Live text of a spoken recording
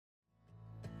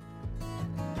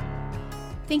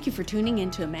Thank you for tuning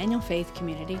in to Emmanuel Faith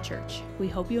Community Church. We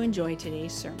hope you enjoy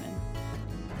today's sermon.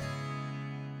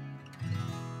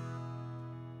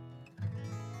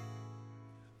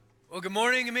 Well, good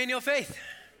morning, Emmanuel Faith.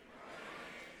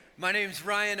 My name's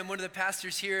Ryan. I'm one of the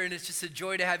pastors here, and it's just a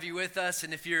joy to have you with us.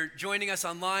 And if you're joining us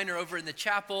online or over in the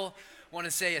chapel, I want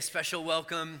to say a special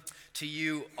welcome to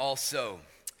you also.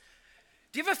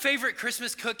 Do you have a favorite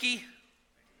Christmas cookie?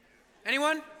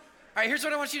 Anyone? All right, here's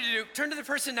what I want you to do. Turn to the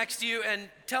person next to you and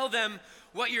tell them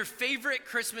what your favorite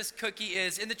Christmas cookie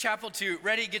is in the chapel too.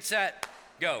 Ready, get set,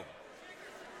 go.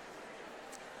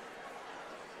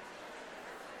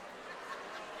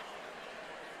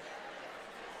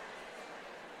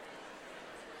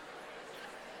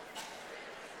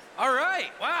 All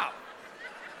right, wow.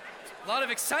 A lot of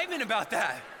excitement about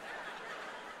that.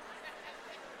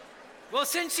 Well,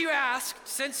 since you asked,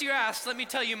 let me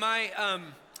tell you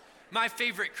my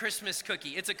favorite Christmas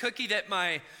cookie. It's a cookie that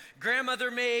my grandmother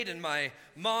made and my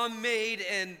mom made,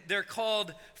 and they're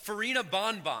called farina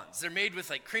bonbons. They're made with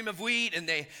like cream of wheat, and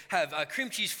they have cream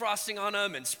cheese frosting on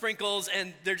them and sprinkles,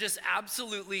 and they're just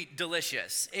absolutely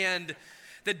delicious. And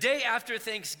the day after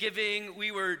Thanksgiving,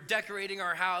 we were decorating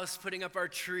our house, putting up our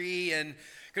tree, and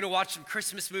gonna watch some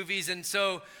Christmas movies. And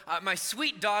so my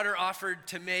sweet daughter offered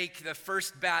to make the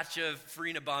first batch of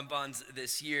farina bonbons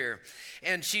this year.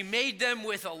 And she made them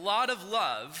with a lot of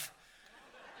love,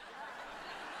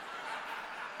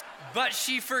 but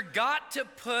she forgot to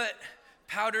put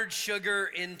powdered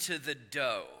sugar into the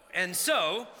dough. And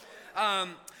so,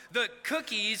 the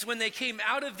cookies, when they came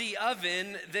out of the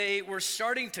oven, they were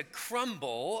starting to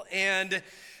crumble, and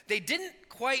they didn't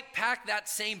quite pack that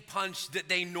same punch that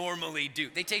they normally do.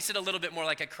 They tasted a little bit more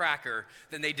like a cracker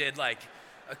than they did like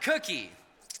a cookie.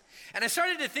 And I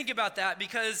started to think about that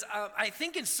because I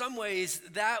think in some ways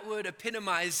that would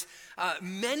epitomize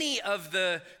many of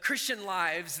the Christian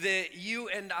lives that you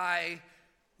and I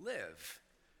live.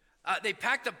 They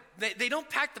don't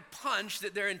pack the punch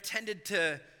that they're intended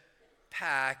to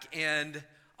pack, and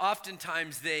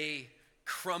oftentimes they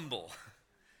crumble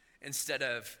instead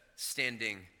of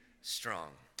standing strong.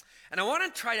 And I want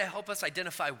to try to help us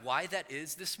identify why that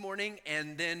is this morning,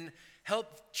 and then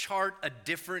help chart a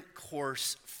different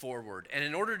course forward. And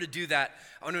in order to do that,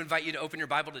 I want to invite you to open your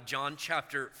Bible to John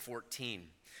chapter 14.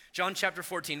 John chapter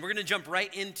 14. We're going to jump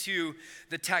right into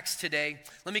the text today.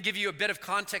 Let me give you a bit of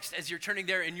context as you're turning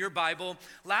there in your Bible.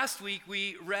 Last week,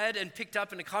 we read and picked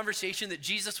up in a conversation that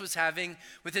Jesus was having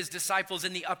with his disciples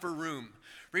in the upper room.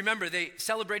 Remember, they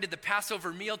celebrated the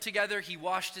Passover meal together. He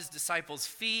washed his disciples'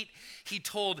 feet. He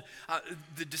told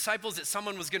the disciples that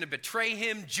someone was going to betray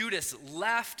him. Judas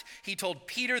left. He told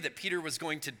Peter that Peter was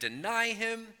going to deny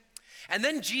him. And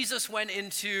then Jesus went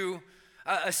into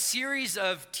a series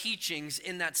of teachings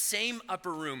in that same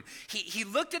upper room. He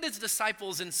looked at his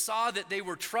disciples and saw that they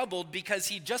were troubled because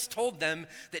he just told them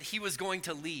that he was going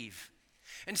to leave.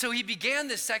 And so he began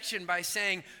this section by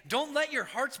saying, "Don't let your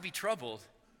hearts be troubled."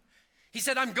 He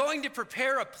said, "I'm going to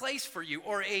prepare a place for you,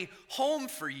 or a home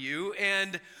for you,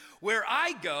 and where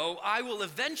I go, I will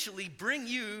eventually bring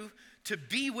you to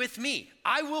be with me.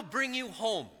 I will bring you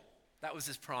home." That was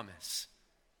his promise.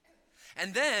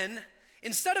 And then,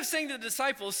 instead of saying to the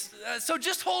disciples, "So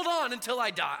just hold on until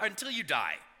you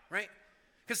die," right?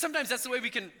 Because sometimes that's the way we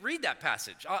can read that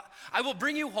passage. I will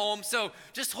bring you home, so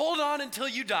just hold on until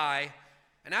you die,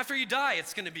 and after you die,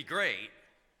 it's going to be great.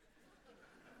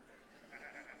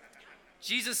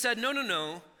 Jesus said,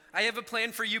 no, I have a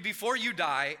plan for you before you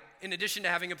die, in addition to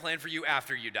having a plan for you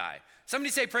after you die. Somebody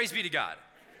say, praise be to God.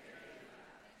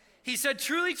 He said,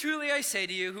 "Truly, truly, I say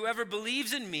to you, whoever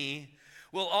believes in me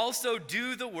will also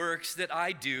do the works that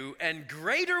I do, and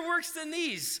greater works than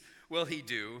these will he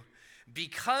do,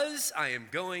 because I am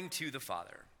going to the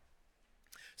Father.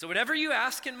 So whatever you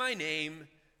ask in my name,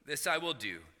 this I will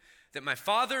do, that my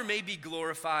Father may be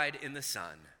glorified in the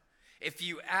Son. If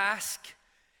you ask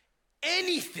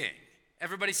anything,"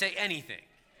 everybody say anything,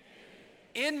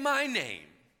 "in my name,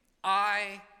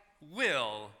 I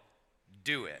will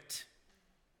do it."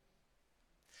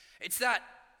 It's that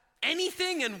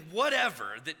anything and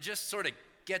whatever that just sort of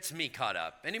gets me caught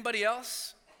up. Anybody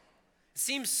else? It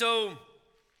seems so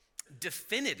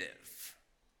definitive.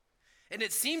 And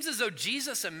it seems as though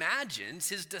Jesus imagines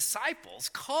his disciples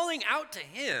calling out to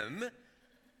him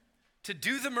to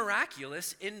do the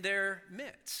miraculous in their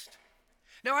midst.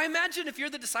 Now, I imagine if you're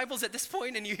the disciples at this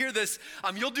point and you hear this,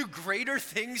 "You'll do greater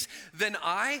things than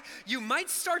I," you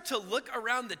might start to look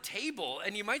around the table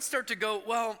and you might start to go,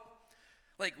 well,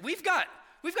 like we've got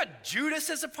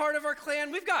Judas as a part of our clan.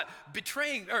 We've got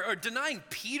betraying or denying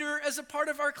Peter as a part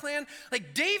of our clan.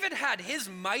 Like David had his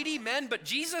mighty men, but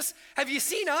Jesus, have you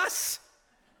seen us?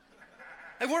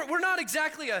 And we're not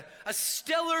exactly a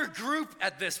stellar group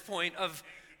at this point of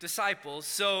disciples.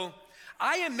 So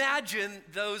I imagine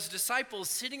those disciples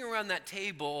sitting around that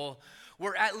table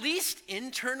were at least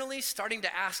internally starting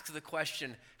to ask the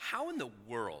question, how in the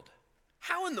world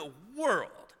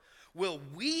will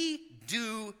we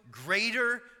do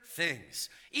greater things,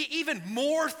 even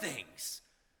more things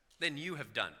than you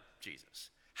have done,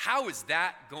 Jesus? How is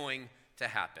that going to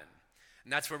happen?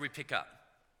 And that's where we pick up.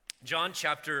 John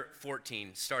chapter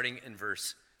 14, starting in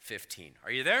verse 15.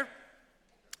 Are you there?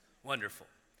 Wonderful.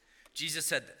 Jesus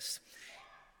said this,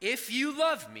 "If you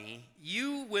love me,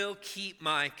 you will keep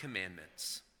my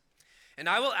commandments. And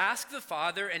I will ask the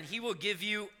Father, and he will give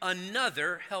you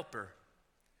another helper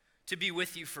to be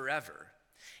with you forever,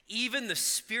 even the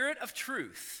Spirit of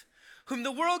truth, whom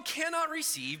the world cannot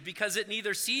receive because it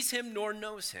neither sees him nor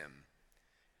knows him.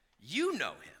 You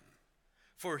know him,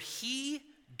 for he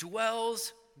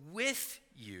dwells with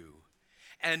you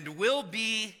and will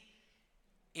be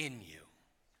in you."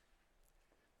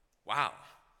 Wow.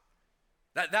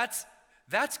 That's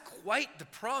quite the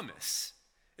promise,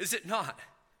 is it not?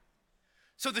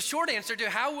 So the short answer to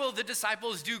how will the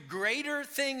disciples do greater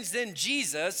things than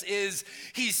Jesus is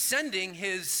he's sending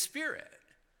his Spirit.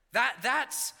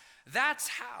 That's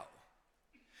how.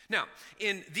 Now,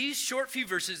 in these short few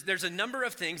verses, there's a number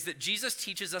of things that Jesus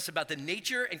teaches us about the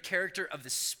nature and character of the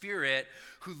Spirit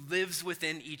who lives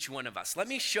within each one of us. Let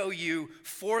me show you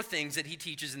 4 things that he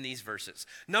teaches in these verses.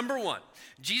 Number 1,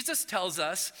 Jesus tells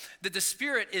us that the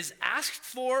Spirit is asked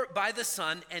for by the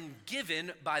Son and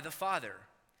given by the Father.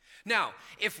 Now,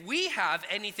 if we have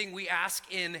anything we ask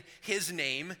in his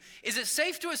name, is it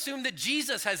safe to assume that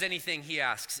Jesus has anything he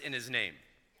asks in his name?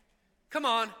 Come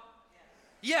on.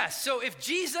 Yes, so if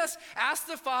Jesus asked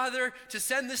the Father to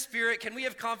send the Spirit, can we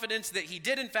have confidence that he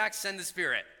did in fact send the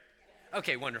Spirit?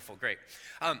 Okay, wonderful, great.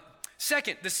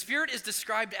 Second, the Spirit is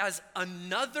described as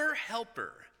another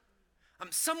helper,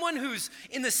 someone who's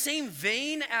in the same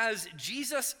vein as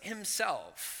Jesus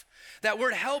himself. That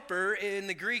word helper in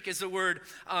the Greek is the word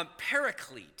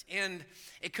paraclete, and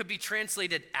it could be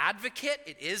translated advocate.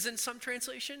 It is in some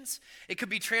translations. It could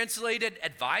be translated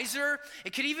advisor.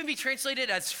 It could even be translated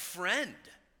as friend,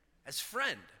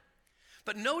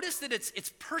 But notice that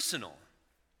it's personal.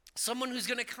 Someone who's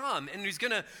gonna come and who's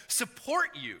gonna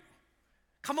support you,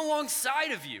 come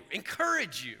alongside of you,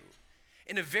 encourage you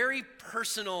in a very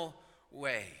personal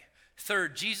way.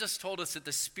 Third, Jesus told us that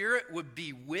the Spirit would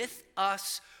be with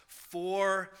us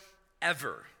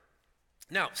forever.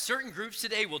 Now, certain groups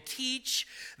today will teach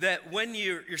that when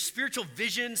your spiritual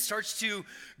vision starts to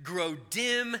grow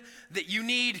dim, that you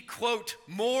need, quote,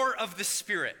 more of the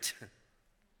Spirit.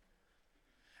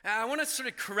 I want to sort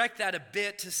of correct that a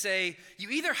bit to say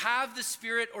you either have the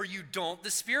Spirit or you don't.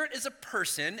 The Spirit is a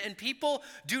person, and people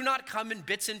do not come in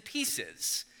bits and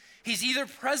pieces. He's either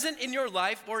present in your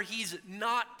life or he's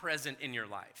not present in your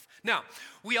life. Now,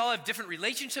 we all have different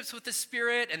relationships with the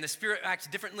Spirit, and the Spirit acts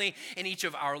differently in each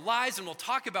of our lives, and we'll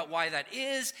talk about why that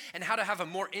is and how to have a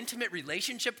more intimate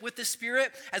relationship with the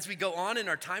Spirit as we go on in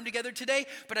our time together today.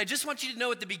 But I just want you to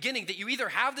know at the beginning that you either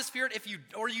have the Spirit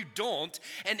or you don't,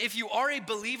 and if you are a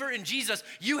believer in Jesus,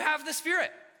 you have the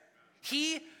Spirit.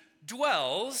 He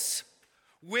dwells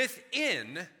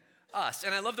within us.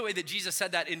 And I love the way that Jesus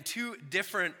said that in 2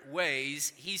 different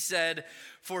ways. He said,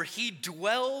 "For he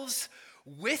dwells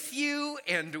with you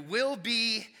and will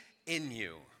be in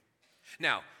you."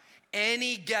 Now,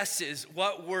 any guesses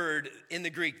what word in the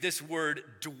Greek this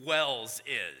word dwells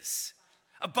is?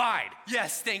 Abide.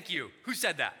 Yes, thank you. Who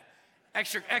said that?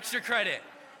 Extra credit.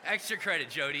 Extra credit,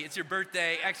 Jody. It's your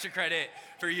birthday. Extra credit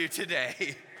for you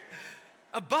today.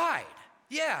 Abide.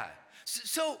 Yeah.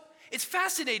 So it's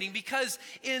fascinating because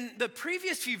in the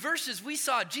previous few verses, we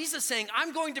saw Jesus saying,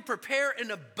 "I'm going to prepare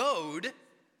an abode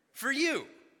for you."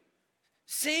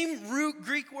 Same root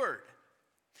Greek word.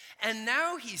 And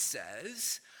now he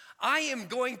says, "I am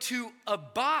going to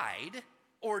abide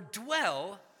or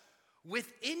dwell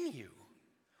within you."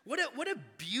 What a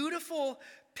beautiful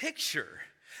picture.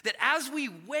 That as we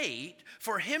wait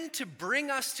for him to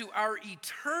bring us to our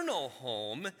eternal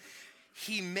home,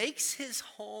 he makes his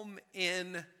home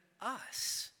in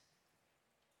us.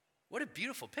 What a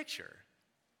beautiful picture.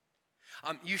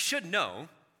 You should know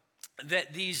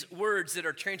that these words that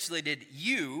are translated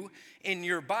 "you" in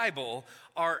your Bible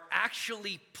are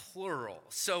actually plural.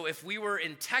 So if we were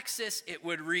in Texas, it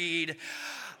would read,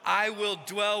 "I will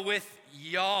dwell with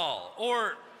y'all,"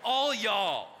 or "all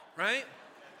y'all," right?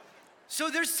 So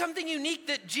there's something unique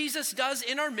that Jesus does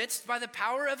in our midst by the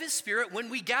power of his Spirit when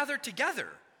we gather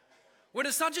together. When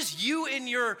it's not just you in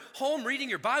your home reading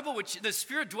your Bible, which the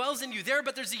Spirit dwells in you there,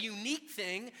 but there's a unique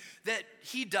thing that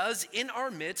he does in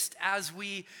our midst as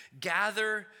we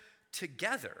gather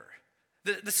together.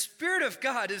 The Spirit of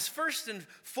God is first and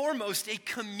foremost a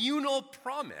communal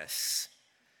promise.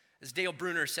 As Dale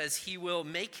Bruner says, he will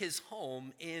make his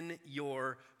home in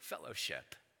your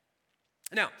fellowship.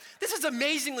 Now, this is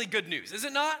amazingly good news, is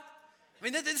it not? I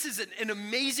mean, this is an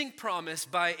amazing promise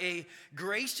by a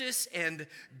gracious and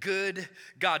good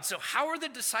God. So how are the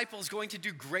disciples going to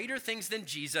do greater things than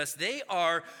Jesus? They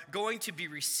are going to be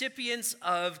recipients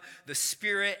of the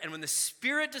Spirit. And when the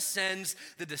Spirit descends,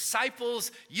 the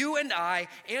disciples, you and I,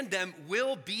 and them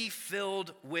will be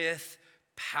filled with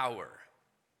power.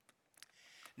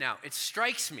 Now, it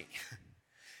strikes me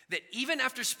that even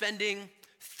after spending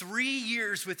 3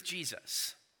 years with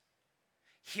Jesus,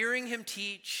 hearing him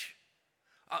teach,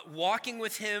 walking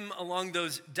with him along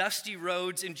those dusty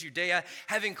roads in Judea,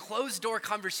 having closed-door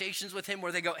conversations with him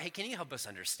where they go, hey, can you help us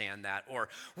understand that? Or,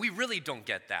 we really don't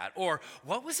get that. Or,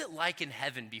 what was it like in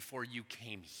heaven before you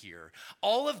came here?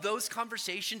 All of those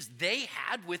conversations they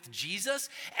had with Jesus,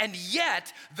 and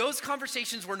yet those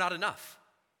conversations were not enough.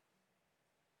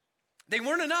 They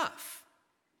weren't enough.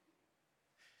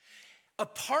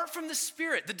 Apart from the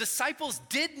Spirit, the disciples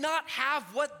did not have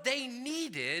what they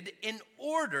needed in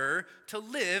order to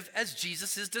live as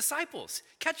Jesus' disciples.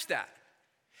 Catch that.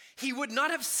 He would not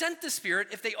have sent the Spirit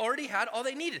if they already had all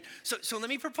they needed. So let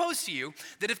me propose to you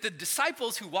that if the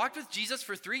disciples who walked with Jesus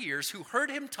for 3 years, who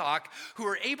heard him talk, who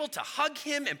were able to hug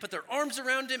him and put their arms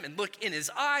around him and look in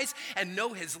his eyes and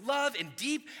know his love in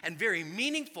deep and very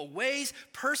meaningful ways,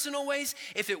 personal ways,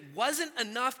 if it wasn't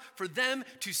enough for them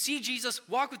to see Jesus,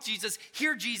 walk with Jesus,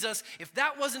 hear Jesus, if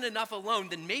that wasn't enough alone,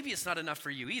 then maybe it's not enough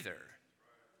for you either.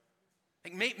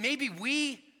 Like maybe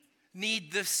we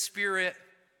need the Spirit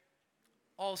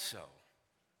also.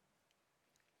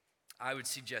 I would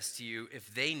suggest to you,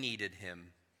 if they needed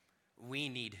him, we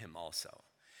need him also.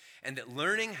 And that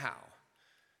learning how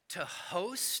to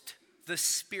host the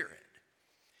Spirit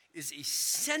is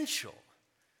essential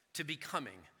to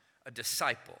becoming a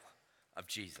disciple of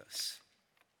Jesus.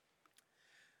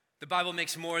 The Bible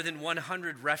makes more than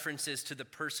 100 references to the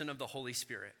person of the Holy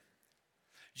Spirit.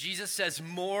 Jesus says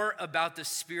more about the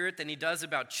Spirit than he does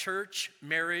about church,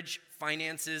 marriage,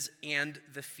 finances, and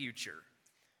the future.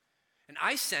 And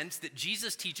I sense that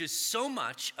Jesus teaches so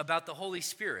much about the Holy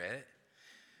Spirit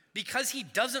because he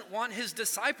doesn't want his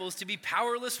disciples to be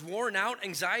powerless, worn out,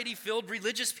 anxiety-filled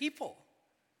religious people.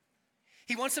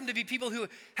 He wants them to be people who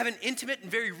have an intimate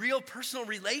and very real personal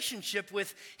relationship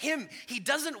with him. He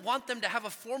doesn't want them to have a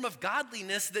form of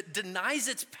godliness that denies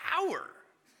its power.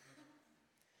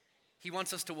 He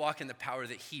wants us to walk in the power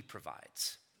that he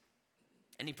provides.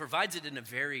 And he provides it in a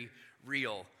very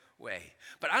real way.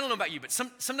 But I don't know about you, but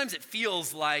sometimes it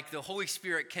feels like the Holy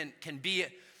Spirit can be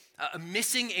a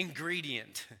missing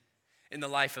ingredient in the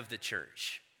life of the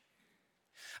church.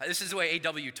 This is the way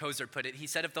A.W. Tozer put it. He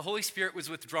said, if the Holy Spirit was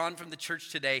withdrawn from the church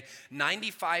today,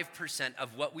 95%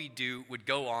 of what we do would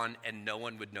go on and no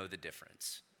one would know the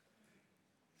difference.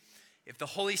 If the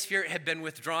Holy Spirit had been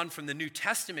withdrawn from the New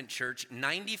Testament church,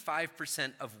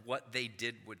 95% of what they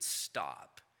did would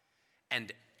stop,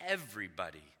 and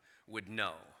everybody would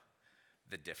know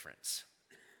the difference.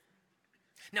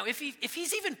 Now, if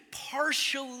he's even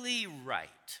partially right,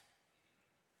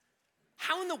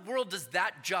 how in the world does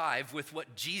that jive with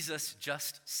what Jesus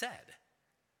just said?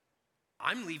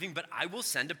 I'm leaving, but I will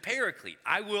send a paraclete.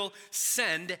 I will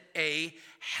send a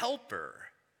helper.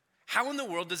 How in the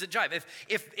world does it jive?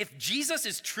 If Jesus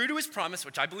is true to his promise,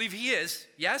 which I believe he is,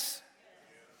 yes?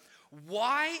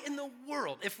 Why in the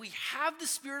world, if we have the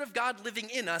Spirit of God living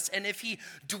in us and if he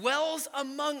dwells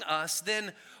among us,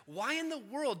 then why in the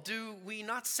world do we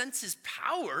not sense his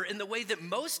power in the way that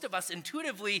most of us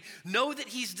intuitively know that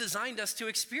he's designed us to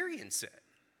experience it?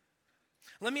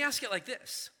 Let me ask it like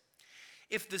this.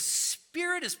 If the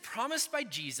Spirit is promised by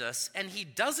Jesus and he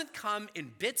doesn't come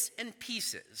in bits and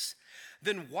pieces,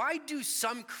 then why do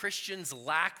some Christians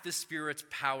lack the Spirit's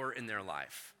power in their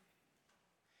life?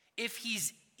 If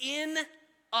he's in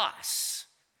us,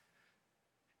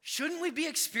 shouldn't we be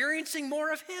experiencing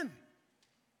more of him?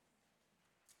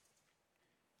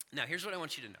 Now, here's what I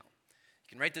want you to know. You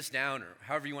can write this down or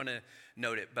however you want to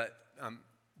note it, but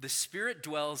the Spirit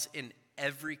dwells in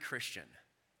every Christian,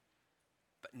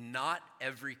 but not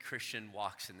every Christian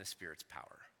walks in the Spirit's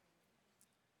power.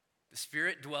 The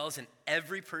Spirit dwells in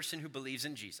every person who believes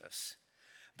in Jesus,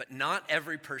 but not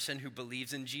every person who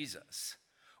believes in Jesus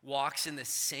walks in the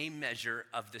same measure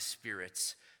of the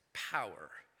Spirit's power.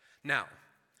 Now,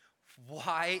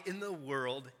 why in the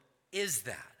world is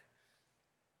that?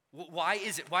 Why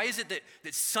is it? Why is it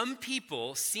that some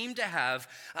people seem to have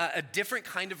a different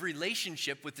kind of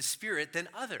relationship with the Spirit than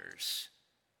others?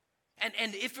 And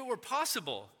if it were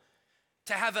possible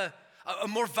to have a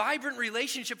more vibrant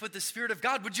relationship with the Spirit of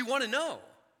God, would you want to know?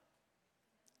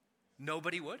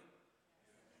 Nobody would?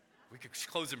 We could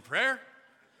close in prayer.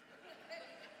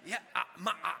 Yeah,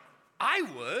 I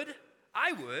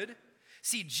would.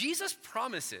 See, Jesus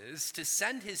promises to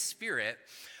send his Spirit,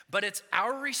 but it's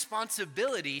our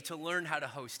responsibility to learn how to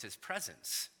host his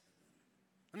presence.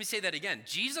 Let me say that again.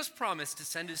 Jesus promised to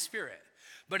send his Spirit,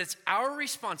 but it's our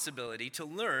responsibility to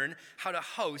learn how to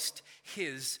host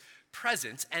his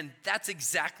presence, and that's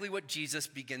exactly what Jesus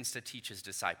begins to teach his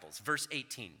disciples. Verse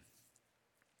 18.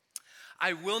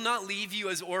 I will not leave you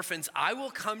as orphans. I will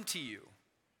come to you.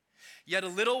 Yet a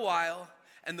little while,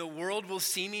 and the world will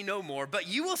see me no more, but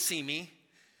you will see me.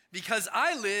 Because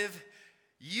I live,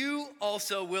 you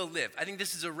also will live. I think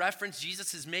this is a reference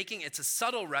Jesus is making. It's a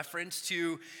subtle reference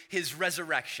to his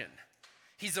resurrection.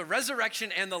 He's the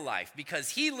resurrection and the life. Because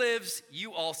he lives,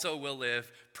 you also will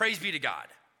live. Praise be to God.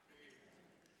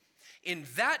 In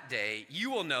that day,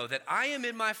 you will know that I am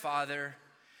in my Father,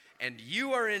 and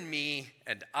you are in me,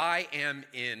 and I am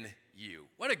in you.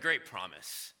 What a great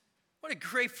promise. What a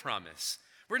great promise.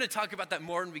 We're going to talk about that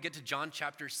more when we get to John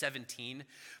chapter 17.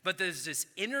 But there's this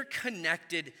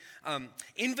interconnected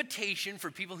invitation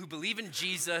for people who believe in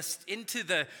Jesus into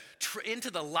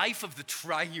the life of the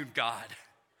triune God.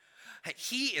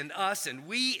 He in us, and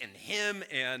we in him,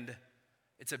 and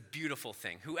it's a beautiful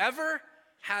thing. Whoever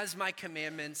has my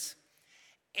commandments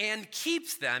and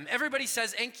keeps them, everybody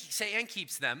says, and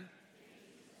keeps them,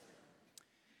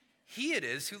 he it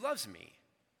is who loves me.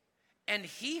 And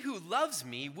he who loves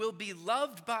me will be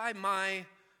loved by my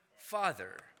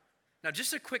Father. Now,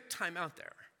 just a quick time out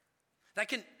there. That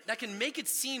can make it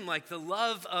seem like the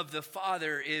love of the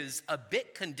Father is a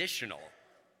bit conditional.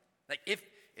 Like if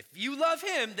you love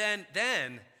him,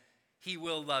 then he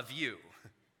will love you.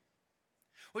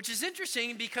 Which is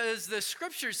interesting because the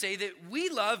scriptures say that we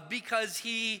love because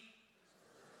he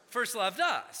first loved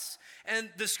us. And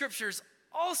the scriptures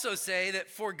also say that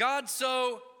for God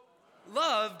so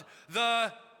loved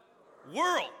the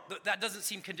world. That doesn't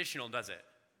seem conditional, does it?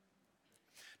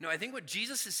 No, I think what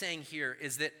Jesus is saying here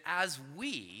is that as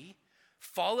we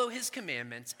follow his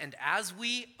commandments and as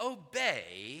we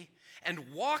obey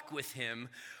and walk with him,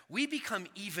 we become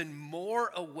even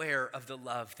more aware of the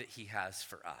love that he has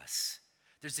for us.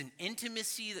 There's an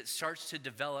intimacy that starts to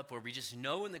develop where we just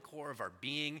know in the core of our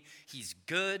being, he's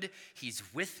good, he's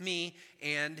with me,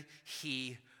 and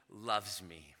he loves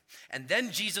me. And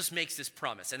then Jesus makes this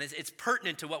promise, and it's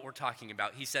pertinent to what we're talking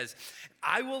about. He says,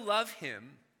 I will love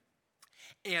him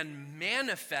and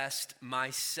manifest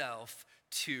myself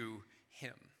to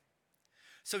him.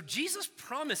 So Jesus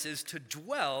promises to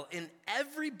dwell in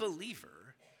every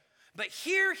believer, but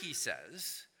here he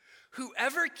says,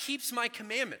 whoever keeps my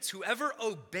commandments, whoever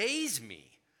obeys me,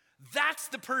 that's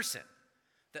the person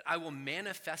that I will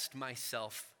manifest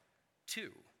myself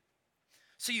to.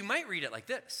 So you might read it like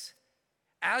this.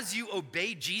 As you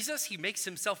obey Jesus, he makes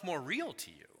himself more real to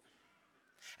you.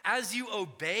 As you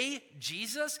obey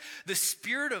Jesus, the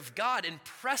Spirit of God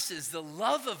impresses the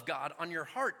love of God on your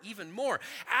heart even more.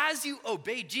 As you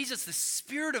obey Jesus, the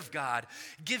Spirit of God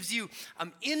gives you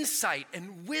insight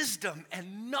and wisdom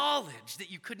and knowledge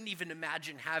that you couldn't even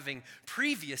imagine having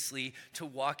previously to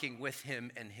walking with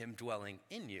him and him dwelling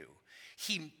in you.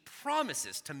 He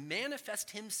promises to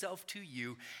manifest himself to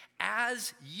you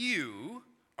as you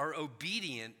are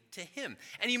obedient to him.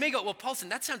 And you may go, well, Paulson,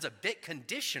 that sounds a bit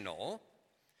conditional.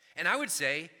 And I would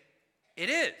say, it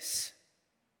is.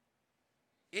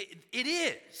 It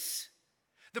is.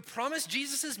 The promise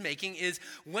Jesus is making is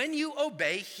when you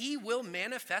obey, he will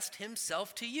manifest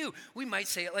himself to you. We might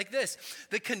say it like this.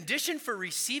 The condition for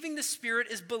receiving the Spirit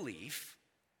is belief,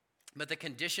 but the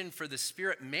condition for the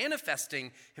Spirit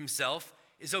manifesting himself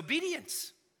is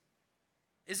obedience.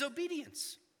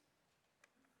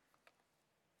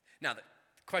 Now, the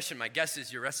question my guess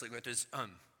is you're wrestling with is,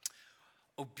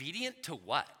 obedient to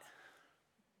what?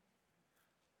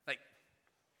 Like,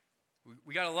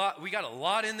 we got a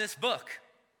lot in this book.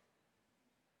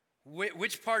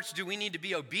 Which parts do we need to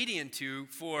be obedient to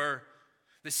for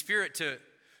the Spirit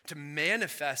to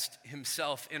manifest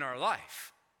himself in our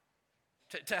life?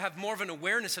 To have more of an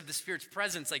awareness of the Spirit's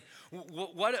presence? Like,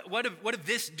 what of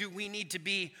this do we need to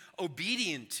be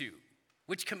obedient to?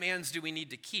 Which commands do we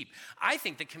need to keep? I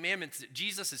think the commandments that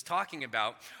Jesus is talking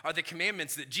about are the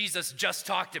commandments that Jesus just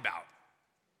talked about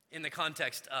in the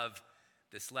context of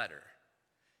this letter.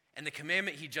 And the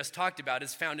commandment he just talked about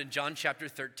is found in John chapter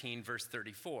 13, verse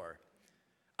 34.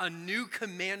 A new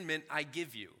commandment I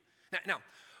give you, Now,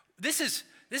 this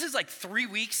is like 3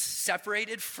 weeks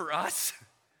separated for us.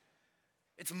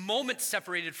 It's moments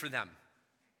separated for them,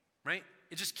 right?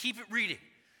 You just keep it reading.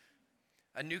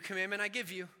 A new commandment I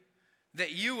give you,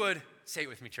 that you would, say it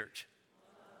with me, church,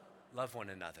 love one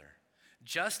another.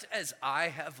 Just as I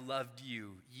have loved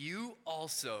you, you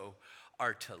also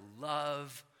are to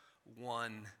love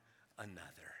one another.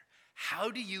 How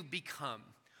do you become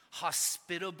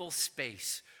hospitable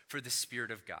space for the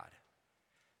Spirit of God?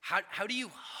 How do you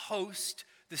host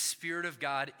the Spirit of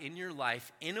God in your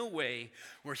life in a way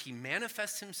where he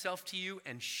manifests himself to you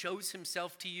and shows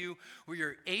himself to you, where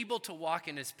you're able to walk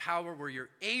in his power, where you're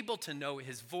able to know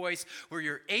his voice, where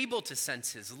you're able to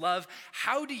sense his love?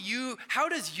 How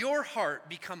does your heart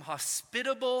become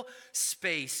hospitable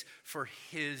space for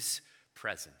his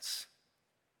presence?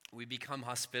 We become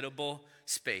hospitable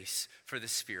space for the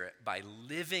Spirit by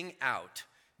living out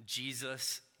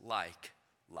Jesus-like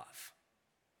love.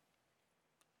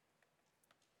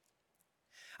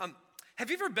 Have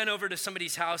you ever been over to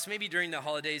somebody's house, maybe during the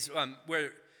holidays,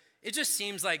 where it just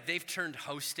seems like they've turned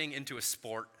hosting into a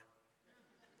sport?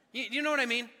 You know what I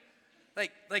mean?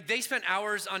 Like they spent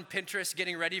hours on Pinterest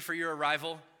getting ready for your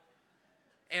arrival,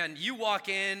 and you walk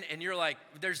in and you're like,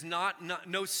 there's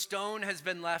no stone has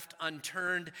been left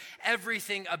unturned.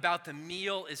 Everything about the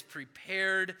meal is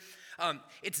prepared.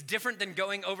 It's different than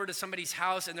going over to somebody's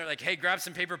house and they're like, hey, grab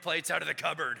some paper plates out of the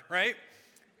cupboard, right?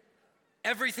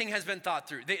 Everything has been thought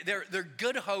through. They're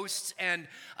good hosts, and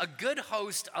a good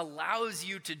host allows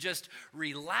you to just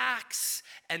relax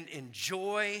and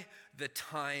enjoy the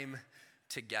time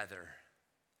together.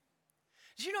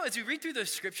 Did you know, as we read through the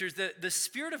scriptures, the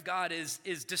Spirit of God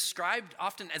is described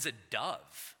often as a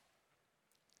dove.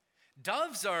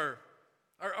 Doves are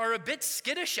a bit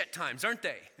skittish at times, aren't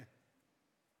they?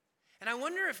 And I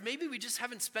wonder if maybe we just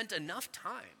haven't spent enough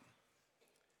time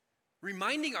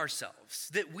reminding ourselves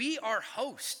that we are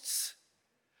hosts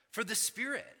for the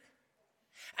Spirit,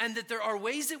 and that there are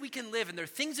ways that we can live and there are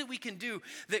things that we can do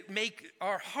that make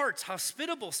our hearts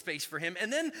hospitable space for him,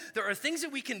 and then there are things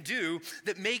that we can do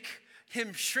that make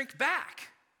him shrink back,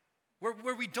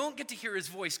 where we don't get to hear his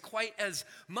voice quite as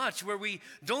much, where we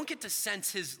don't get to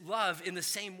sense his love in the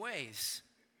same ways.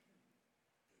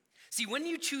 See, when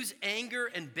you choose anger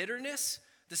and bitterness,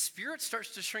 the Spirit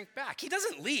starts to shrink back. He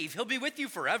doesn't leave. He'll be with you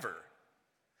forever.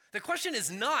 The question is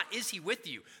not, is he with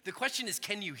you? The question is,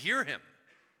 can you hear him?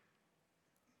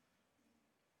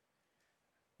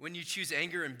 When you choose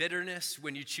anger and bitterness,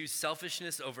 when you choose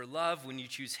selfishness over love, when you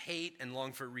choose hate and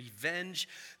long for revenge,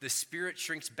 the Spirit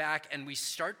shrinks back, and we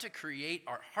start to create,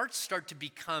 our hearts start to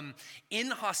become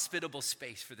inhospitable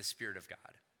space for the Spirit of God.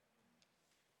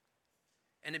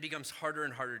 And it becomes harder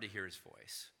and harder to hear his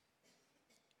voice.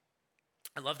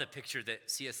 I love the picture that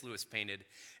C.S. Lewis painted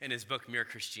in his book, Mere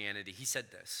Christianity. He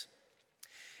said this: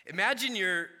 imagine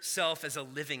yourself as a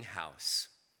living house.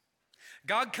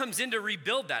 God comes in to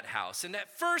rebuild that house, and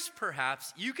at first,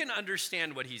 perhaps, you can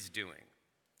understand what he's doing.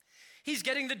 He's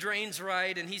getting the drains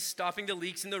right, and he's stopping the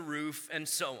leaks in the roof, and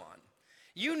so on.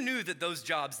 You knew that those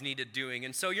jobs needed doing,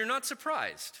 and so you're not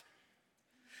surprised.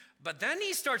 But then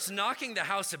he starts knocking the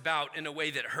house about in a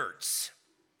way that hurts.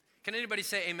 Can anybody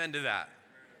say amen to that?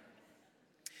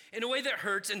 In a way that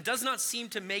hurts and does not seem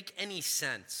to make any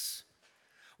sense.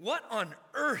 What on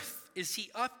earth is he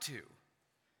up to?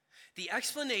 The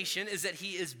explanation is that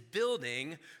he is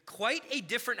building quite a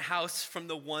different house from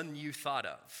the one you thought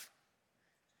of.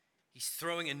 He's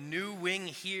throwing a new wing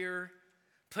here,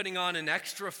 putting on an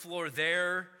extra floor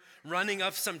there, running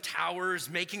up some towers,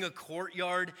 making a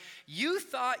courtyard. You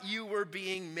thought you were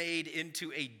being made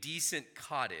into a decent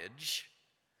cottage,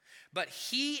 but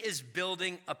he is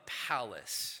building a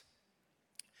palace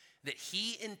that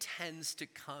he intends to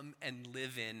come and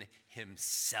live in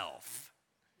himself.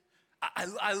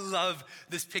 I love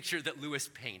this picture that Lewis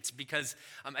paints, because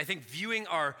I think viewing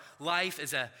our life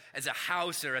as a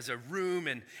house or as a room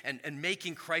and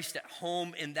making Christ at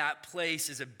home in that place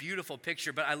is a beautiful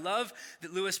picture. But I love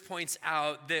that Lewis points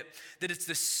out that it's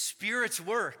the Spirit's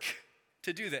work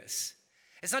to do this.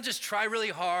 It's not just try really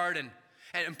hard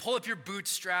and pull up your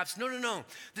bootstraps. No.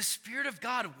 The Spirit of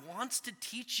God wants to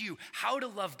teach you how to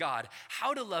love God,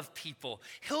 how to love people.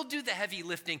 He'll do the heavy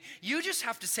lifting. You just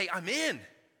have to say, I'm in.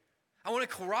 I want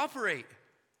to cooperate.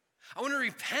 I want to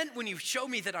repent when you show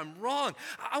me that I'm wrong.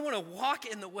 I want to walk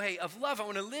in the way of love. I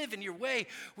want to live in your way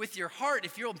with your heart.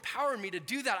 If you'll empower me to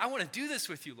do that, I want to do this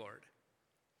with you, Lord.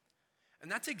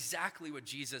 And that's exactly what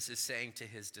Jesus is saying to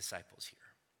his disciples here.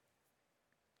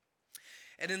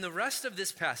 And in the rest of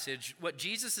this passage, what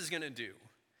Jesus is going to do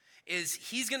is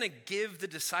he's going to give the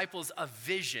disciples a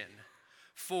vision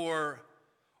for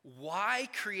why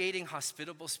creating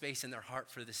hospitable space in their heart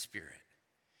for the Spirit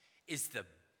is the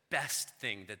best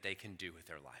thing that they can do with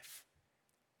their life.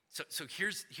 So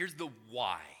here's the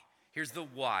why. Here's the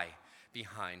why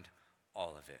behind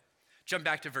all of it. Jump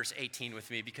back to verse 18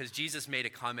 with me, because Jesus made a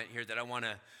comment here that I want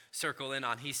to circle in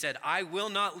on. He said, I will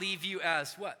not leave you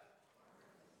as what?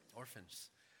 Orphans.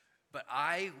 But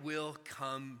I will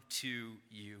come to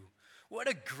you. What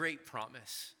a great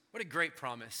promise. What a great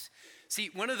promise. See,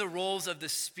 one of the roles of the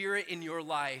Spirit in your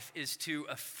life is to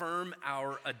affirm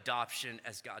our adoption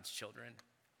as God's children.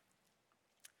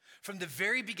 From the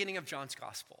very beginning of John's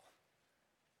gospel,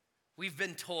 we've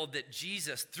been told that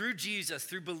Jesus,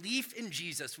 through belief in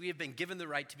Jesus, we have been given the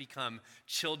right to become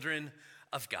children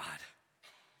of God.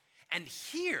 And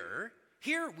here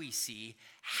we see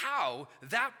how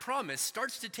that promise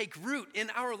starts to take root in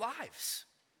our lives.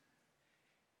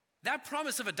 That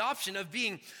promise of adoption, of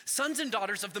being sons and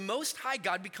daughters of the Most High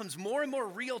God, becomes more and more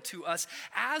real to us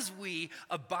as we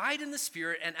abide in the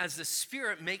Spirit and as the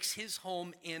Spirit makes his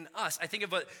home in us. I think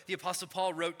of what the Apostle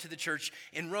Paul wrote to the church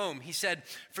in Rome. He said,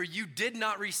 for you did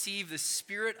not receive the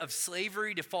spirit of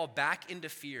slavery to fall back into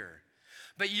fear,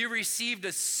 but you received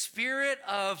a spirit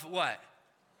of what?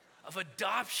 Of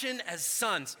adoption as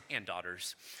sons and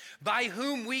daughters, by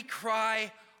whom we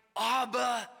cry,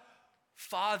 Abba,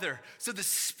 Father. So the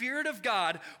Spirit of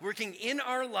God working in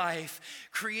our life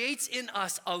creates in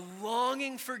us a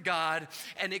longing for God,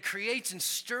 and it creates and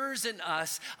stirs in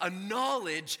us a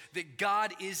knowledge that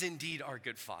God is indeed our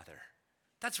good Father.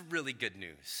 That's really good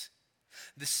news.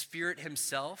 The Spirit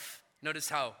himself, notice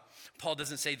how Paul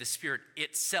doesn't say the Spirit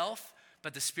itself,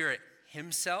 but the Spirit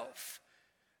himself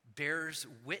bears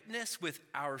witness with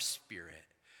our spirit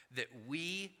that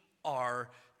we are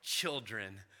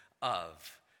children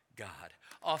of God.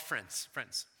 Oh, friends,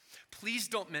 please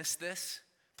don't miss this.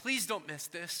 Please don't miss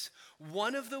this.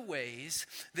 One of the ways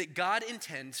that God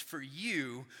intends for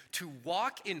you to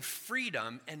walk in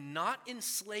freedom and not in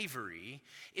slavery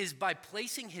is by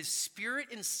placing his Spirit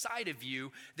inside of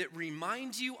you that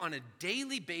reminds you on a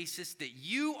daily basis that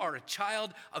you are a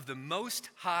child of the Most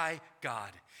High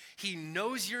God. He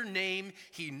knows your name,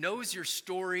 he knows your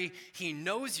story, he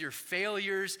knows your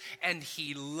failures, and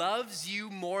he loves you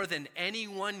more than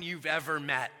anyone you've ever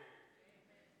met.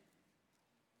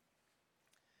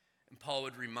 And Paul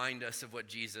would remind us of what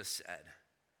Jesus said.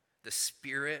 The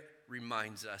Spirit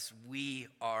reminds us we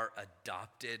are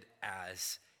adopted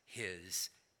as his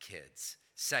kids.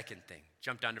 Second thing,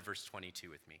 jump down to verse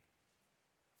 22 with me.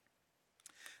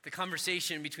 The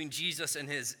conversation between Jesus and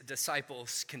his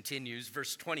disciples continues.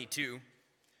 Verse 22,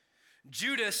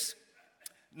 Judas,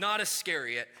 not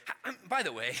Iscariot. By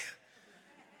the way,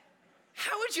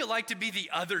 how would you like to be the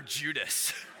other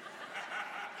Judas?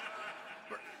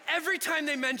 Every time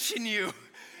they mention you,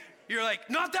 you're like,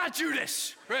 not that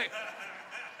Judas, right?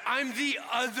 I'm the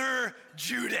other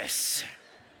Judas.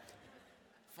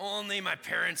 If only my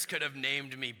parents could have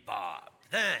named me Bob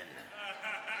then.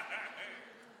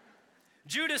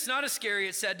 Judas, not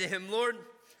Iscariot, said to him, Lord,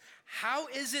 how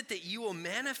is it that you will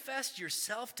manifest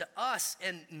yourself to us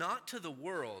and not to the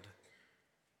world?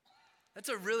 That's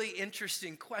a really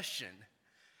interesting question.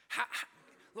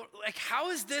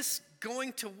 How is this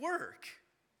going to work?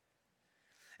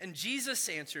 And Jesus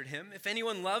answered him, if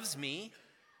anyone loves me,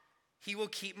 he will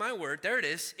keep my word. There it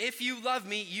is. If you love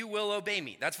me, you will obey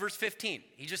me. That's verse 15.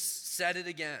 He just said it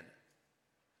again.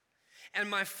 And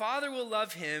my Father will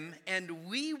love him, and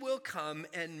we will come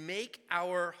and make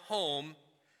our home.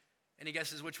 Any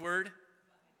guesses which word?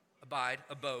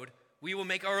 Abode. We will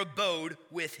make our abode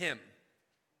with him.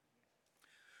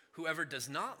 Whoever does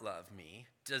not love me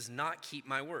does not keep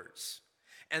my words.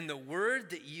 And the word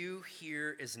that you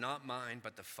hear is not mine,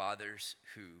 but the Father's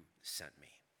who sent me.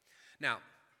 Now,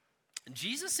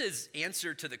 Jesus'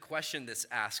 answer to the question that's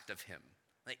asked of him,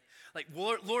 like,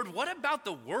 Lord, what about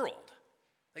the world?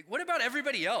 Like, what about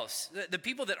everybody else? The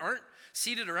people that aren't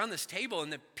seated around this table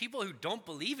and the people who don't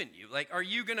believe in you? Like, are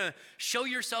you going to show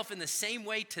yourself in the same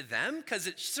way to them? Because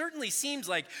it certainly seems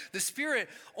like the Spirit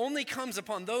only comes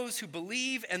upon those who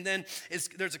believe, and then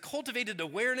there's a cultivated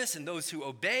awareness in those who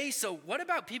obey. So what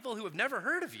about people who have never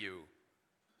heard of you?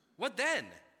 What then?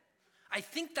 I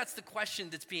think that's the question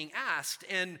that's being asked,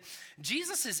 and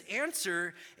Jesus'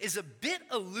 answer is a bit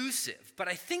elusive, but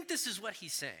I think this is what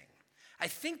he's saying. I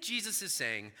think Jesus is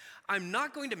saying, I'm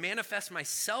not going to manifest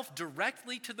myself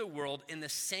directly to the world in the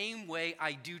same way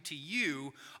I do to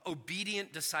you,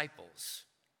 obedient disciples.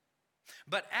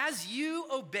 But as you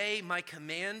obey my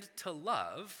command to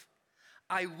love,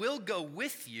 I will go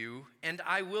with you and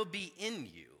I will be in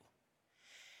you.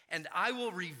 And I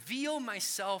will reveal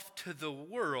myself to the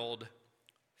world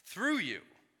through you.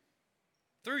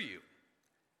 through you.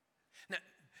 Now,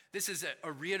 this is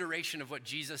a reiteration of what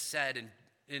Jesus said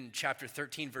in chapter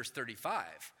 13, verse 35,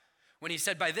 when he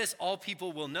said, by this, all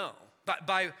people will know.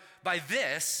 By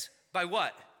this, by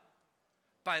what?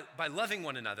 By loving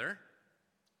one another,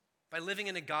 by living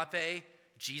in agape,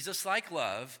 Jesus-like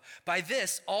love. By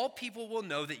this, all people will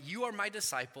know that you are my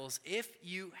disciples if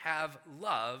you have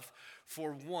love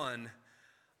for one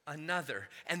another.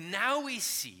 And now we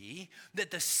see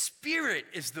that the Spirit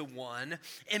is the one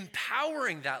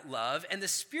empowering that love, and the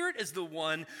Spirit is the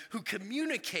one who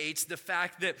communicates the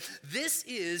fact that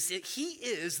He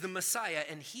is the Messiah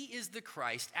and He is the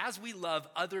Christ. As we love,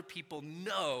 other people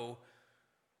know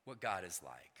what God is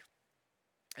like.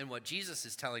 And what Jesus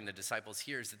is telling the disciples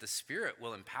here is that the Spirit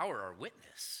will empower our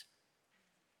witness.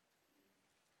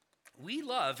 We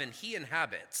love and He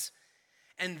inhabits.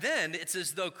 And then it's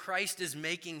as though Christ is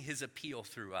making His appeal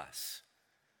through us.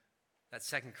 That's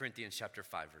 2 Corinthians chapter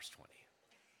 5, verse 20.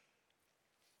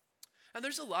 Now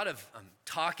there's a lot of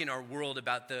talk in our world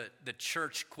about the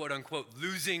church, quote unquote,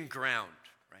 losing ground.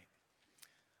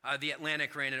 The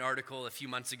Atlantic ran an article a few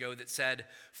months ago that said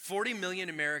 40 million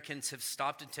Americans have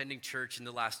stopped attending church in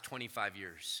the last 25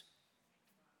 years.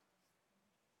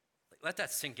 Let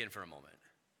that sink in for a moment.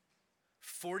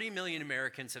 40 million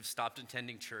Americans have stopped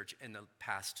attending church in the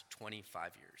past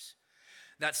 25 years.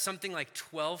 That's something like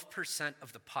 12%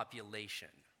 of the population.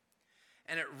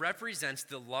 And it represents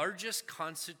the largest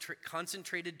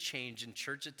concentrated change in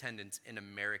church attendance in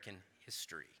American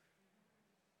history.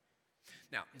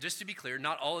 Now, just to be clear,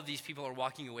 not all of these people are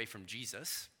walking away from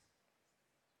Jesus.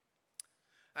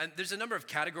 And there's a number of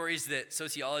categories that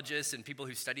sociologists and people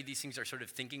who study these things are sort of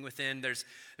thinking within. There's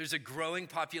a growing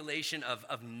population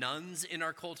of nuns in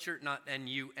our culture, not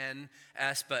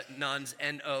N-U-N-S, but nuns,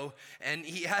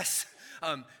 N-O-N-E-S.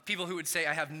 People who would say,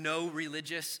 I have no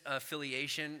religious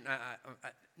affiliation.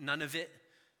 None of it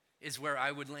is where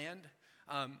I would land.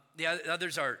 The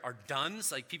others are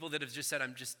dones, like people that have just said,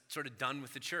 I'm just sort of done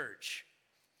with the church.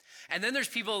 And then there's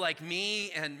people like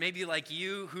me and maybe like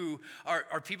you who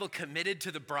are people committed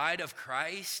to the bride of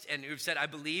Christ and who've said, I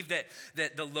believe that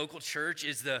the local church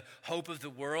is the hope of the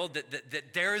world,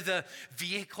 that they're the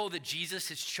vehicle that Jesus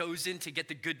has chosen to get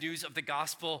the good news of the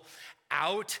gospel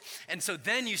out. And so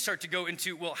then you start to go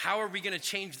into, well, how are we going to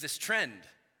change this trend?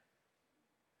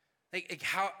 Like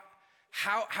how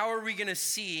are we going to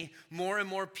see more and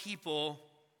more people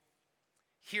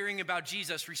hearing about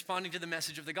Jesus, responding to the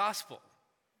message of the gospel?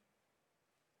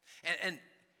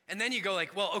 And then you go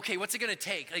like, well, okay, what's it going to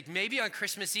take? Like maybe on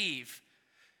Christmas Eve,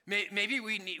 maybe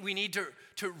we need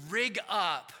to rig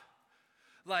up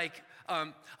like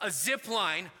a zip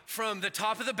line from the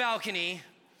top of the balcony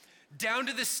down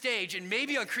to the stage, and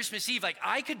maybe on Christmas Eve, like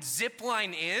I could zip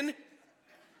line in.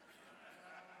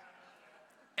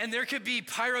 And there could be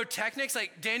pyrotechnics,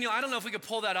 like Daniel, I don't know if we could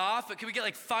pull that off, but could we get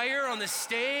like fire on the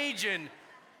stage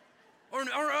or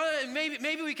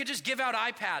maybe we could just give out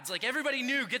iPads, like everybody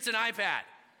new gets an iPad.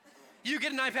 You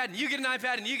get an iPad and you get an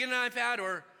iPad and you get an iPad,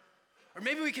 or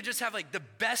maybe we could just have like the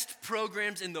best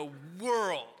programs in the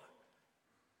world.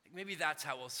 Like maybe that's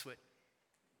how we'll switch.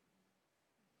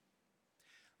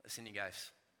 Listen, you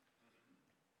guys,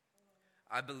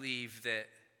 I believe that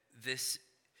this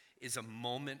is a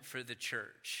moment for the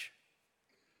church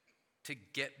to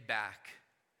get back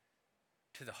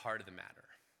to the heart of the matter.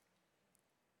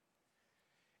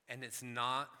 And it's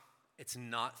not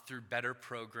through better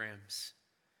programs,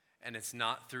 and it's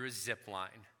not through a zip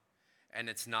line, and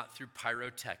it's not through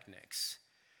pyrotechnics,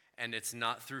 and it's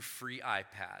not through free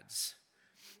iPads.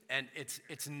 And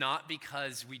it's not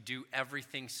because we do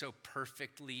everything so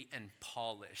perfectly and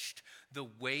polished. The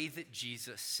way that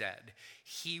Jesus said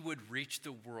He would reach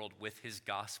the world with His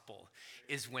gospel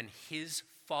is when His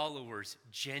followers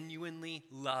genuinely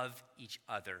love each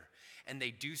other. And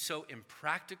they do so in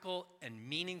practical and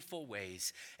meaningful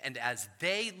ways. And as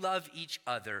they love each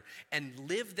other and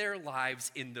live their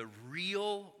lives in the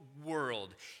real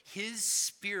world, His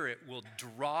Spirit will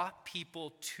draw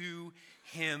people to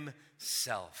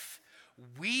Himself.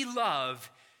 We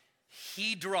love,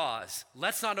 He draws.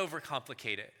 Let's not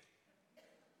overcomplicate it.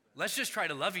 Let's just try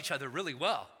to love each other really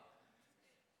well.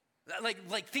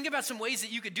 Like think about some ways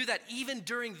that you could do that even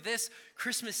during this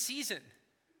Christmas season.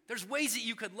 There's ways that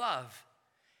you could love.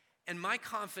 And my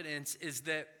confidence is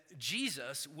that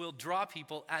Jesus will draw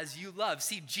people as you love.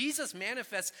 See, Jesus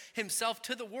manifests Himself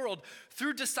to the world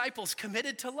through disciples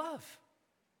committed to love.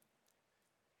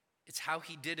 It's how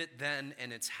He did it then,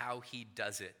 and it's how He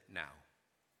does it now.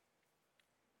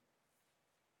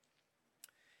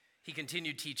 He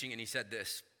continued teaching, and He said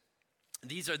this,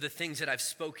 "These are the things that I've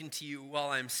spoken to you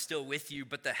while I'm still with you,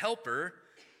 but the Helper,"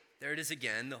 there it is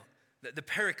again, the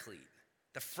paraclete,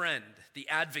 the friend, the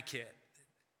advocate,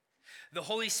 the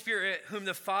Holy Spirit, whom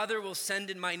the Father will send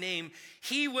in my name.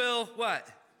 He will what?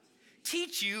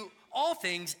 Teach you all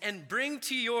things and bring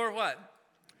to your what?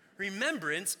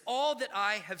 Remembrance all that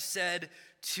I have said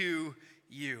to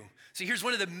you. So here's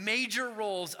one of the major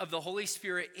roles of the Holy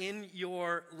Spirit in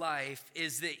your life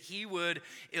is that he would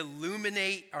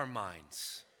illuminate our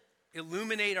minds.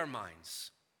 Illuminate our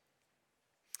minds.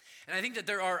 And I think that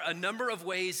there are a number of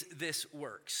ways this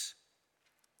works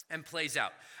and plays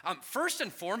out. First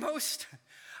and foremost,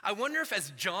 I wonder if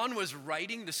as John was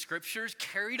writing the scriptures,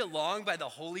 carried along by the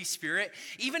Holy Spirit,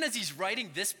 even as he's writing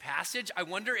this passage, I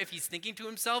wonder if he's thinking to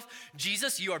himself,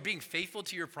 Jesus, you are being faithful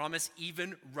to your promise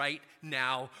even right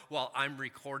now while I'm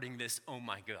recording this. Oh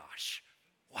my gosh.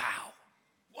 Wow.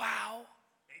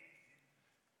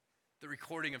 The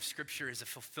recording of scripture is a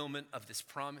fulfillment of this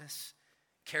promise,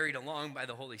 carried along by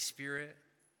the Holy Spirit.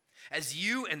 As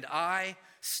you and I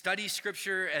study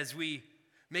scripture, as we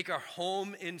make our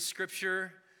home in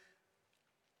scripture,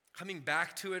 coming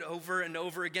back to it over and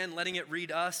over again, letting it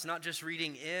read us, not just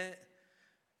reading it,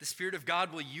 the Spirit of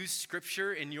God will use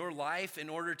scripture in your life in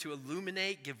order to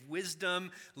illuminate, give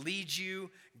wisdom, lead you,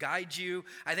 guide you.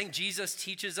 I think Jesus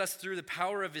teaches us through the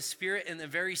power of his Spirit in a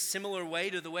very similar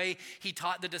way to the way he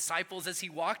taught the disciples as he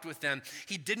walked with them.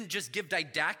 He didn't just give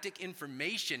didactic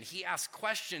information. He asked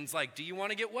questions like, do you want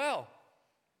to get well?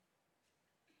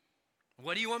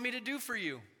 What do you want me to do for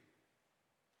you?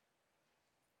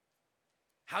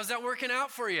 How's that working out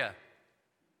for you?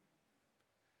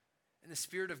 And the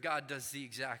Spirit of God does the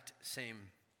exact same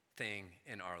thing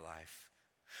in our life.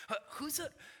 Who's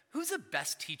the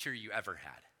best teacher you ever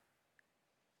had?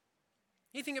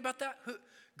 Anything about that?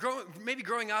 Maybe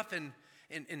growing up in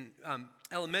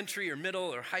elementary or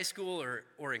middle or high school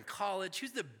or in college,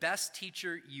 who's the best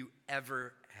teacher you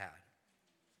ever had?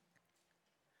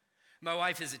 My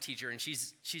wife is a teacher, and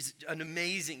she's an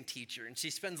amazing teacher, and she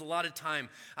spends a lot of time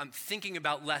thinking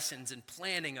about lessons and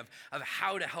planning of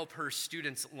how to help her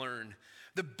students learn.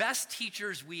 The best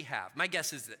teachers we have, my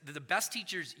guess is that the best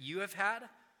teachers you have had,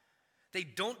 they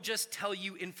don't just tell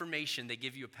you information, they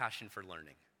give you a passion for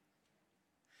learning.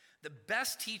 The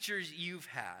best teachers you've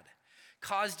had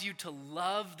caused you to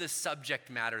love the subject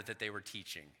matter that they were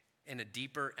teaching in a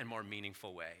deeper and more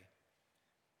meaningful way.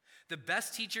 The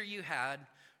best teacher you had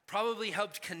probably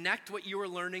helped connect what you were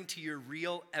learning to your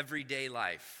real everyday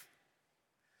life.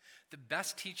 The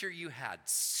best teacher you had,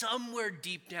 somewhere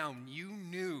deep down, you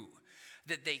knew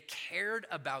that they cared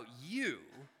about you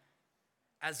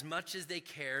as much as they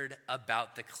cared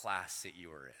about the class that you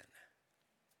were in.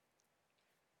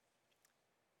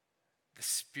 The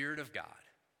Spirit of God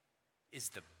is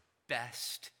the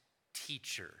best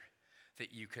teacher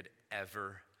that you could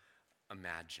ever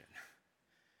imagine.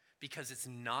 Because it's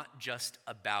not just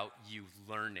about you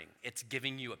learning. It's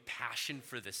giving you a passion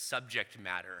for the subject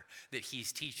matter that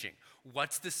he's teaching.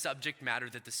 What's the subject matter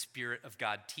that the Spirit of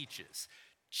God teaches?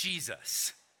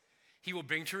 Jesus. He will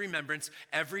bring to remembrance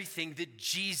everything that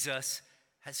Jesus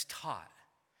has taught.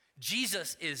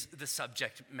 Jesus is the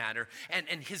subject matter, and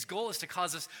his goal is to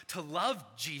cause us to love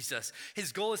Jesus.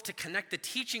 His goal is to connect the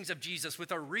teachings of Jesus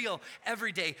with our real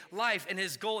everyday life, and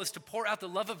his goal is to pour out the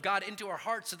love of God into our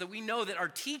hearts so that we know that our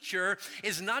teacher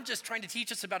is not just trying to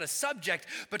teach us about a subject,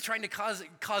 but trying to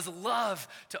cause love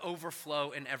to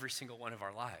overflow in every single one of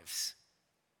our lives.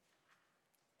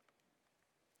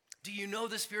 Do you know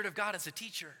the Spirit of God as a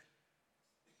teacher?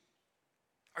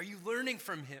 Are you learning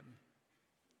from him?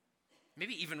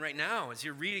 Maybe even right now, as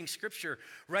you're reading scripture,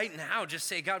 right now, just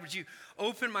say, God, would you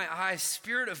open my eyes?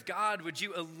 Spirit of God, would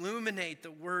you illuminate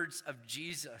the words of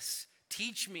Jesus?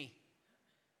 Teach me.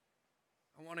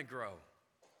 I want to grow.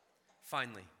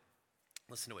 Finally,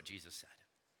 listen to what Jesus said.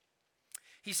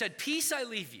 He said, peace I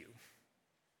leave you.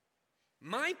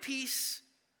 My peace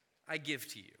I give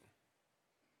to you.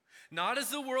 Not as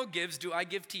the world gives do I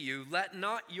give to you. Let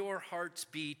not your hearts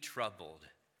be troubled,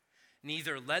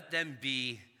 neither let them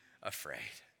be afraid.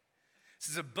 This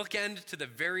is a bookend to the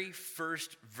very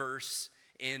first verse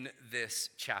in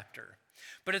this chapter.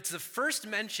 But it's the first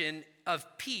mention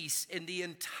of peace in the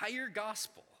entire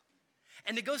gospel.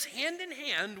 And it goes hand in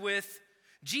hand with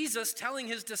Jesus telling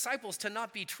his disciples to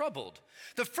not be troubled.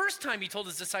 The first time he told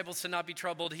his disciples to not be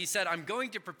troubled, he said, I'm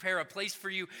going to prepare a place for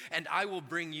you and I will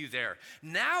bring you there.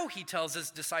 Now he tells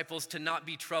his disciples to not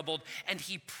be troubled, and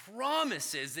he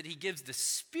promises that he gives the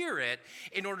Spirit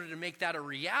in order to make that a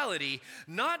reality,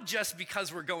 not just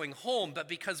because we're going home, but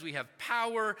because we have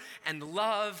power and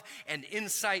love and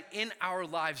insight in our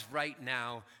lives right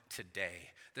now today.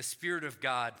 The Spirit of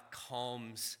God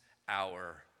calms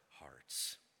our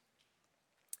hearts.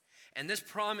 And this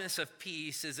promise of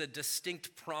peace is a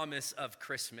distinct promise of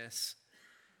Christmas.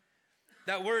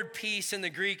 That word peace in the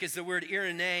Greek is the word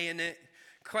yearn, and it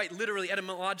quite literally,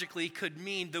 etymologically, could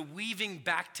mean the weaving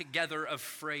back together of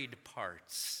frayed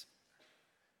parts.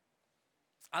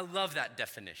 I love that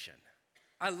definition.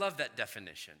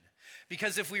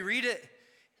 Because if we read it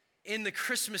in the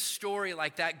Christmas story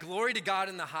like that, glory to God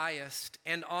in the highest,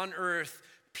 and on earth,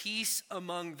 peace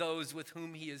among those with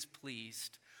whom he is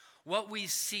pleased. What we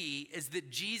see is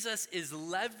that Jesus is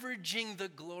leveraging the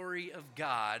glory of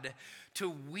God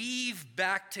to weave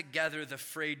back together the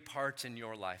frayed parts in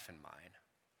your life and mine.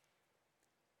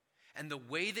 And the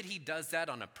way that he does that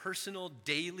on a personal,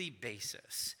 daily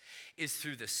basis is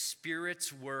through the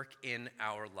Spirit's work in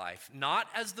our life, not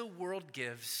as the world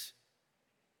gives.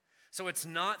 So it's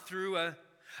not through a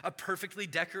perfectly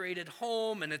decorated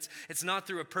home, and it's not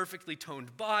through a perfectly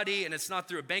toned body, and it's not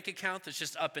through a bank account that's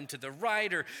just up and to the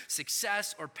right, or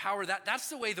success or power. That's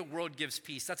the way the world gives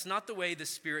peace. That's not the way the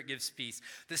Spirit gives peace.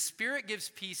 The Spirit gives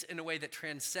peace in a way that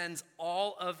transcends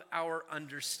all of our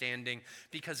understanding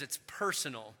because it's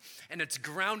personal and it's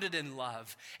grounded in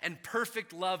love, and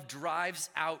perfect love drives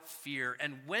out fear.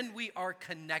 And when we are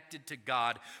connected to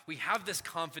God, we have this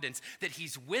confidence that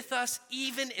he's with us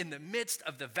even in the midst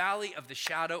of the valley of the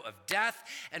shadow of death,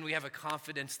 and we have a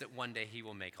confidence that one day he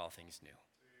will make all things new.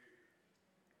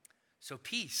 So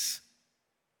peace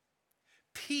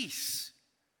he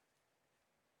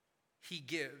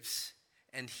gives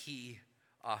and he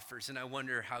offers. And I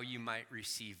wonder how you might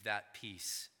receive that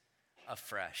peace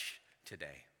afresh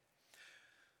today.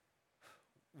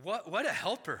 What a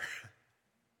helper.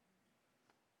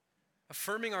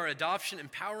 Affirming our adoption,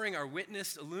 empowering our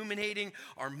witness, illuminating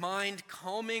our mind,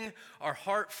 calming our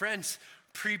heart. Friends,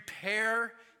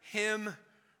 prepare him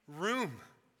room.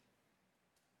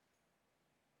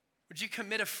 Would you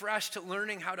commit afresh to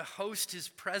learning how to host his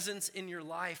presence in your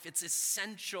life? It's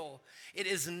essential. It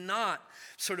is not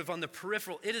sort of on the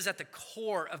peripheral. It is at the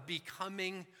core of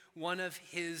becoming one of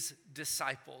his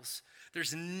disciples.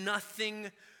 There's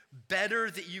nothing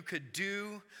better that you could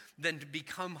do than to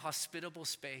become hospitable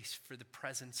space for the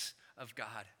presence of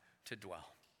God to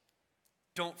dwell.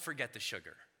 Don't forget the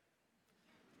sugar.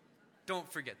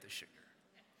 Don't forget the sugar.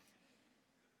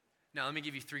 Now, let me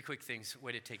give you 3 quick things,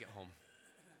 way to take it home.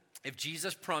 If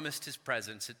Jesus promised his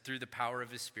presence through the power of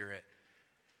his Spirit,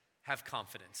 have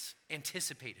confidence.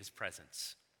 Anticipate his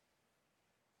presence.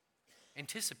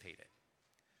 Anticipate it.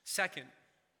 Second,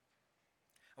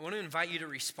 I want to invite you to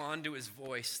respond to his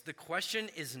voice. The question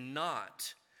is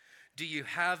not, do you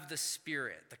have the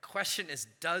Spirit? The question is,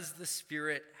 does the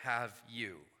Spirit have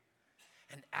you?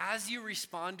 And as you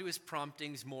respond to his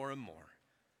promptings more and more,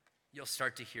 you'll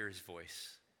start to hear his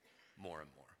voice more and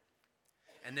more.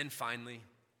 And then finally,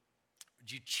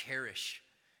 would you cherish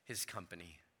his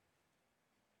company?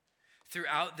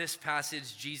 Throughout this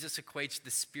passage, Jesus equates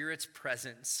the Spirit's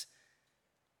presence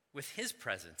with his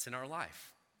presence in our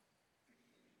life.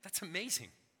 That's amazing.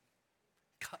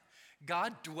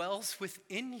 God dwells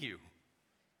within you.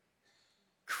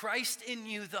 Christ in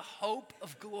you, the hope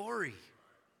of glory.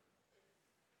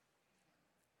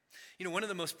 You know, one of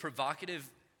the most provocative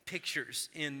pictures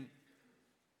in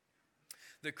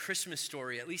the Christmas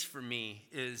story, at least for me,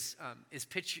 is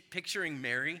picturing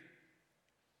Mary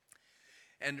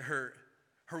and her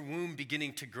womb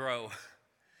beginning to grow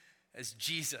as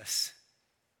Jesus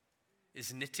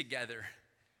is knit together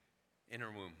in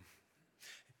her womb.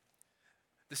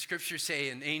 The scriptures say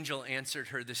an angel answered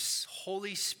her, "The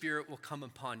Holy Spirit will come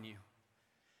upon you,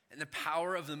 and the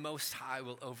power of the Most High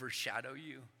will overshadow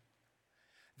you.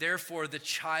 Therefore, the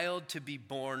child to be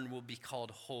born will be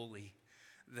called Holy,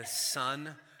 the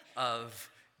Son of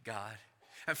God."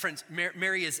 And friends,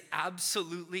 Mary is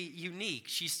absolutely unique.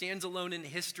 She stands alone in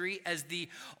history as the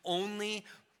only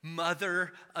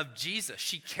mother of Jesus.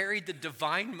 She carried the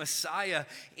divine Messiah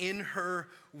in her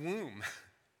womb.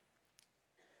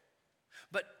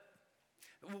 But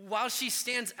while she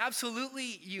stands absolutely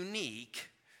unique,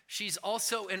 she's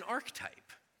also an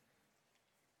archetype.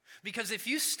 Because if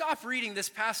you stop reading this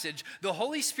passage, the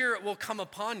Holy Spirit will come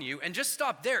upon you, and just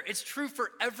stop there. It's true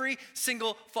for every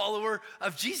single follower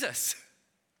of Jesus.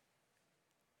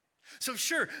 So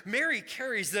sure, Mary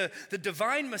carries the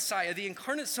divine Messiah, the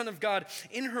incarnate Son of God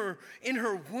in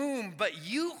her womb, but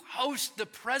you host the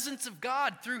presence of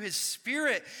God through his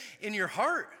Spirit in your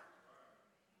heart.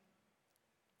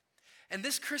 And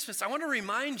this Christmas, I want to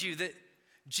remind you that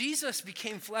Jesus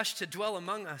became flesh to dwell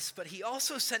among us, but he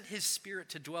also sent his Spirit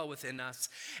to dwell within us.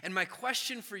 And my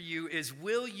question for you is,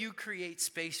 will you create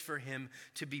space for him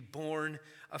to be born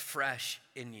afresh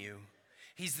in you?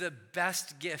 He's the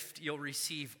best gift you'll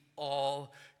receive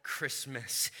all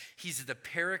Christmas. He's the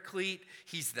paraclete,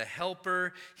 he's the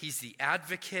helper, he's the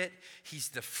advocate, he's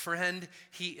the friend.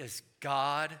 He is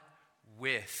God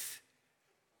with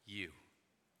you.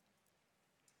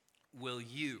 Will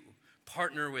you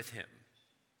partner with him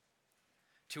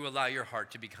to allow your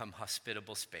heart to become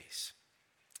hospitable space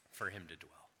for him to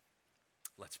dwell?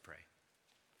 Let's pray.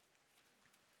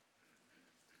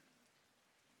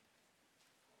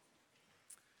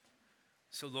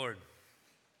 So, Lord,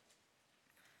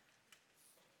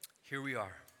 here we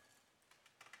are,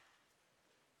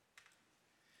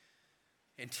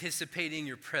 anticipating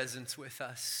your presence with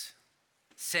us,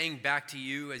 saying back to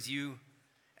you as you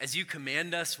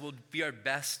command us, we'll do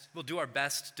our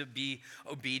best to be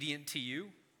obedient to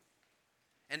you.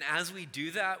 And as we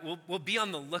do that, we'll be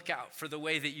on the lookout for the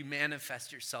way that you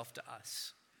manifest yourself to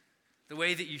us, the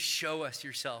way that you show us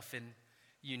yourself in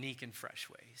unique and fresh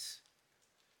ways.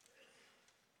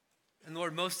 And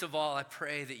Lord, most of all, I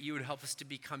pray that you would help us to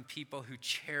become people who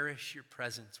cherish your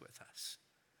presence with us.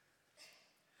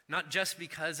 Not just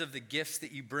because of the gifts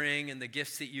that you bring and the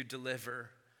gifts that you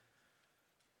deliver,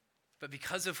 but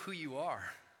because of who you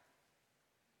are.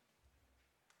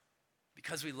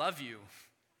 Because we love you.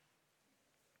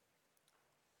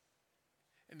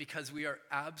 And because we are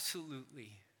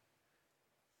absolutely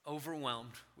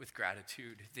overwhelmed with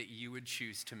gratitude that you would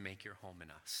choose to make your home in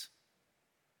us.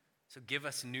 So give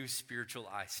us new spiritual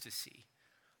eyes to see,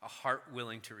 a heart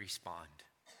willing to respond,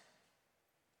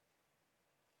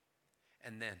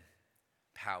 and then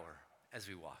power as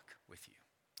we walk with you.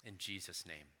 In Jesus'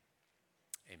 name,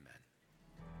 amen.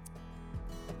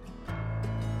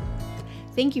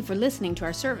 Thank you for listening to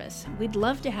our service. We'd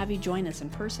love to have you join us in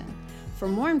person. For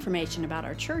more information about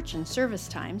our church and service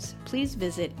times, please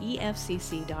visit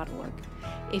efcc.org.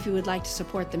 If you would like to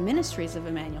support the ministries of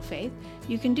Emmanuel Faith,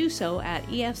 you can do so at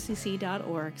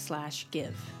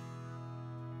efcc.org/give.